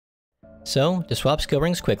So, to swap skill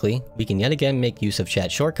rings quickly, we can yet again make use of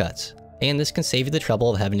chat shortcuts, and this can save you the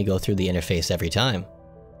trouble of having to go through the interface every time.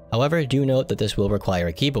 However, do note that this will require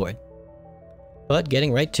a keyboard. But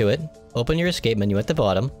getting right to it, open your escape menu at the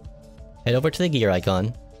bottom, head over to the gear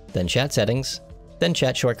icon, then chat settings, then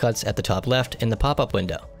chat shortcuts at the top left in the pop-up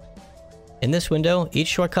window. In this window, each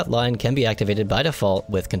shortcut line can be activated by default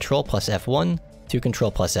with Ctrl plus F1 through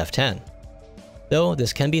Ctrl plus F10. Though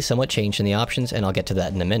this can be somewhat changed in the options, and I'll get to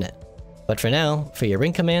that in a minute. But for now, for your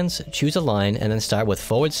ring commands, choose a line and then start with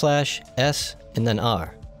 /S and then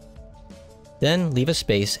R. Then leave a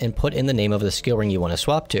space and put in the name of the skill ring you want to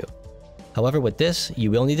swap to. However, with this,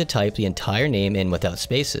 you will need to type the entire name in without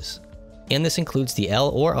spaces. And this includes the L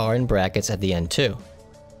or R in brackets at the end too.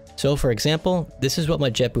 So for example, this is what my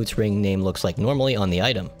Jet Boots ring name looks like normally on the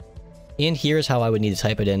item. And here's how I would need to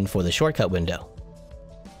type it in for the shortcut window.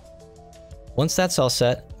 Once that's all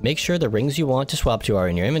set, make sure the rings you want to swap to are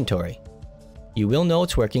in your inventory. You will know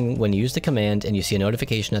it's working when you use the command and you see a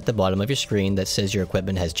notification at the bottom of your screen that says your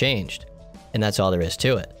equipment has changed. And that's all there is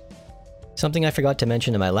to it. Something I forgot to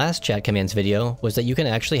mention in my last chat commands video was that you can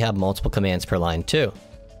actually have multiple commands per line too.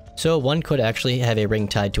 So one could actually have a ring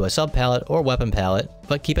tied to a sub palette or weapon palette,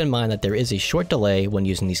 but keep in mind that there is a short delay when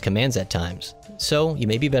using these commands at times, so you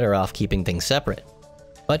may be better off keeping things separate.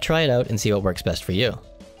 But try it out and see what works best for you.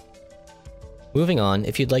 Moving on,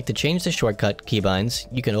 if you'd like to change the shortcut keybinds,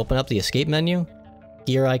 you can open up the escape menu,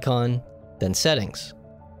 gear icon, then settings.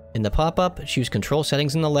 In the pop-up, choose control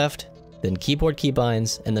settings on the left, then keyboard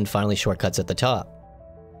keybinds, and then finally shortcuts at the top.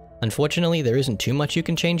 Unfortunately, there isn't too much you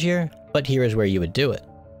can change here, but here is where you would do it.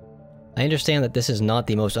 I understand that this is not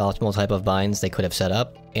the most optimal type of binds they could have set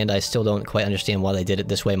up, and I still don't quite understand why they did it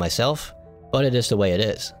this way myself, but it is the way it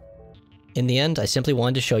is. In the end, I simply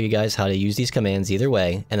wanted to show you guys how to use these commands either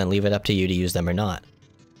way, and then leave it up to you to use them or not.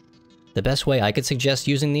 The best way I could suggest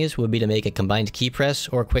using these would be to make a combined key press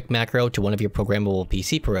or a quick macro to one of your programmable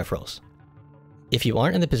PC peripherals. If you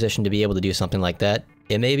aren't in the position to be able to do something like that,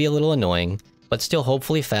 it may be a little annoying, but still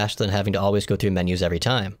hopefully faster than having to always go through menus every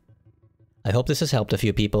time. I hope this has helped a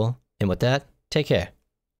few people, and with that, take care.